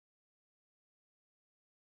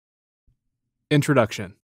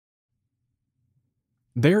Introduction.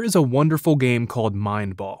 There is a wonderful game called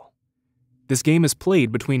Mind Ball. This game is played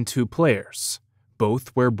between two players.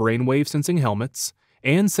 Both wear brainwave sensing helmets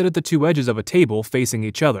and sit at the two edges of a table facing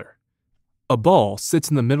each other. A ball sits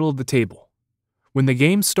in the middle of the table. When the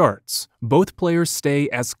game starts, both players stay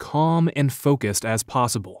as calm and focused as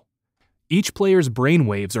possible. Each player's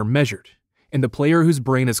brainwaves are measured, and the player whose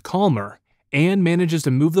brain is calmer and manages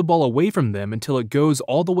to move the ball away from them until it goes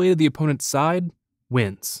all the way to the opponent's side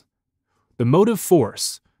wins. The motive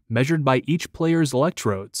force, measured by each player's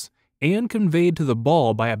electrodes and conveyed to the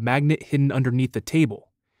ball by a magnet hidden underneath the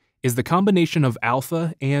table, is the combination of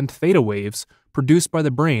alpha and theta waves produced by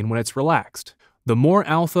the brain when it's relaxed. The more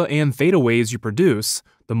alpha and theta waves you produce,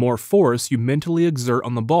 the more force you mentally exert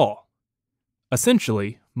on the ball.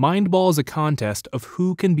 Essentially, Mind Ball is a contest of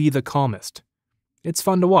who can be the calmest. It's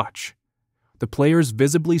fun to watch. The players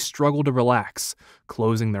visibly struggle to relax,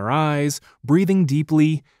 closing their eyes, breathing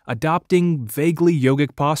deeply, adopting vaguely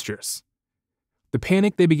yogic postures. The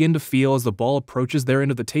panic they begin to feel as the ball approaches their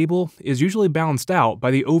end of the table is usually balanced out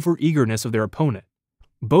by the over-eagerness of their opponent.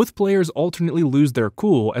 Both players alternately lose their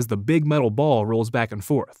cool as the big metal ball rolls back and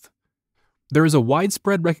forth. There is a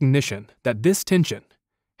widespread recognition that this tension,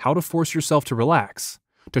 how to force yourself to relax,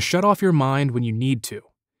 to shut off your mind when you need to,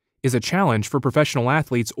 is a challenge for professional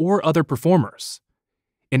athletes or other performers.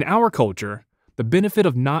 In our culture, the benefit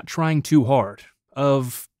of not trying too hard,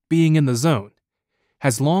 of being in the zone,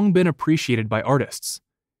 has long been appreciated by artists.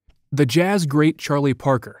 The jazz great Charlie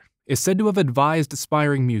Parker is said to have advised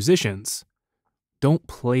aspiring musicians, "Don't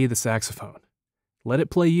play the saxophone. Let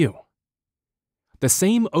it play you." The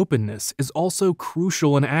same openness is also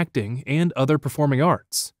crucial in acting and other performing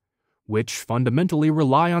arts, which fundamentally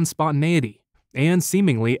rely on spontaneity and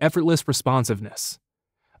seemingly effortless responsiveness.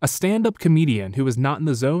 A stand-up comedian who is not in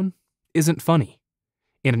the zone isn't funny,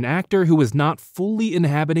 and an actor who is not fully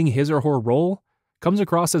inhabiting his or her role comes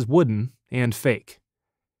across as wooden and fake.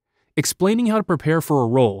 Explaining how to prepare for a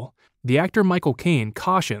role, the actor Michael Caine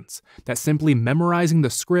cautions that simply memorizing the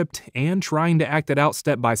script and trying to act it out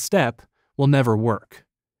step by step will never work.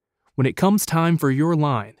 When it comes time for your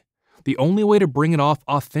line, the only way to bring it off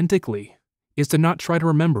authentically is to not try to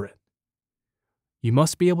remember it. You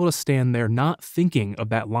must be able to stand there not thinking of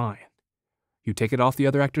that line. You take it off the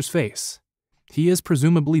other actor's face. He is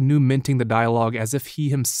presumably new minting the dialogue as if he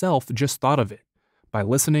himself just thought of it, by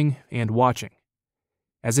listening and watching,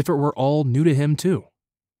 as if it were all new to him too.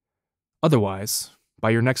 Otherwise,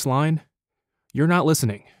 by your next line, you're not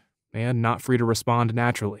listening and not free to respond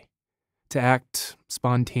naturally, to act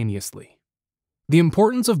spontaneously. The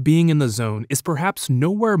importance of being in the zone is perhaps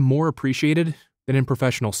nowhere more appreciated than in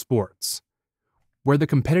professional sports, where the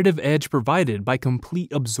competitive edge provided by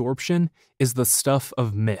complete absorption is the stuff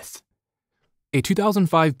of myth. A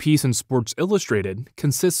 2005 piece in Sports Illustrated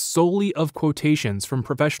consists solely of quotations from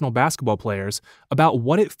professional basketball players about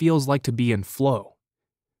what it feels like to be in flow.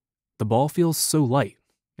 "The ball feels so light,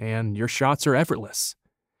 and your shots are effortless,"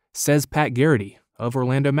 says Pat Garrity of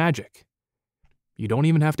Orlando Magic. "You don't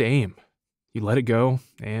even have to aim. You let it go,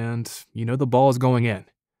 and you know the ball is going in.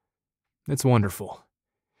 It's wonderful.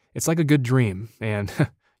 It's like a good dream, and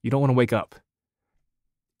you don't want to wake up.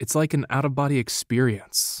 It's like an out-of-body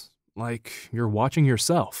experience, like you're watching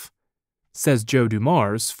yourself," says Joe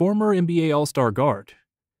Dumars, former NBA All-Star guard.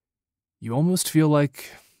 "You almost feel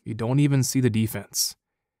like you don't even see the defense.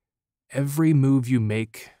 Every move you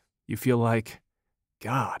make, you feel like,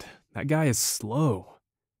 God, that guy is slow.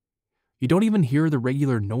 You don't even hear the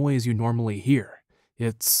regular noise you normally hear.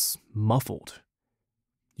 It's muffled.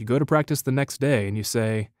 You go to practice the next day and you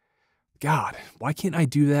say, God, why can't I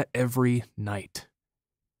do that every night?"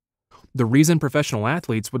 The reason professional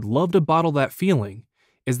athletes would love to bottle that feeling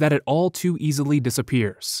is that it all too easily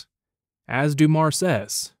disappears. As Dumars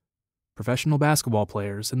says, professional basketball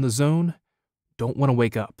players in the zone don't want to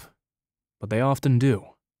wake up, but they often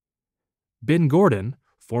do. Ben Gordon,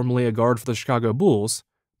 formerly a guard for the Chicago Bulls,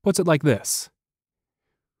 puts it like this: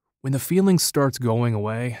 "When the feeling starts going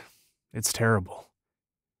away, it's terrible.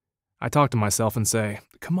 I talk to myself and say,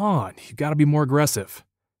 come on, you gotta be more aggressive.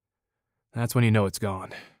 That's when you know it's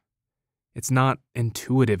gone. It's not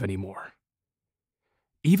intuitive anymore."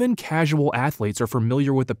 Even casual athletes are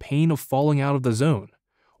familiar with the pain of falling out of the zone,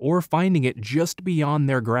 or finding it just beyond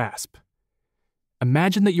their grasp.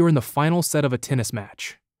 Imagine that you're in the final set of a tennis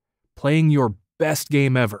match, playing your best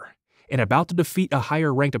game ever, and about to defeat a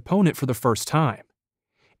higher-ranked opponent for the first time.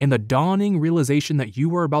 And the dawning realization that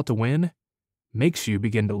you are about to win makes you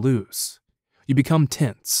begin to lose. You become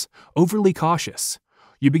tense, overly cautious.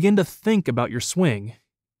 You begin to think about your swing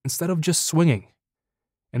instead of just swinging,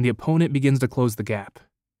 and the opponent begins to close the gap.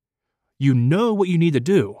 You know what you need to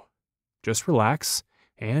do. Just relax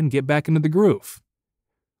and get back into the groove.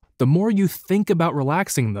 The more you think about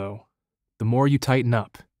relaxing, though, the more you tighten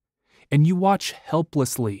up, and you watch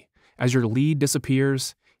helplessly as your lead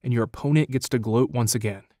disappears and your opponent gets to gloat once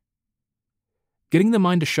again. Getting the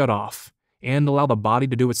mind to shut off and allow the body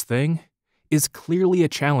to do its thing is clearly a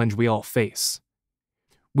challenge we all face.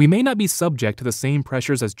 We may not be subject to the same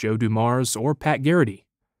pressures as Joe Dumars or Pat Garrity,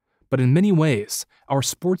 but in many ways, our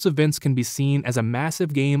sports events can be seen as a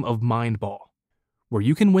massive game of mind ball, where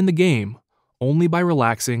you can win the game only by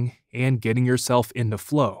relaxing and getting yourself into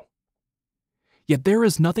flow. Yet there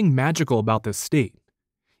is nothing magical about this state.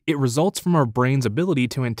 It results from our brain's ability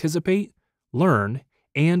to anticipate, learn,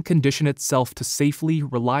 and condition itself to safely,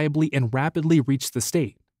 reliably, and rapidly reach the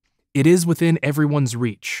state. It is within everyone's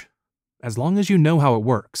reach, as long as you know how it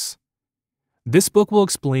works. This book will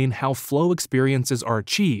explain how flow experiences are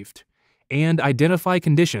achieved and identify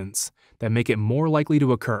conditions that make it more likely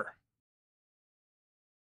to occur.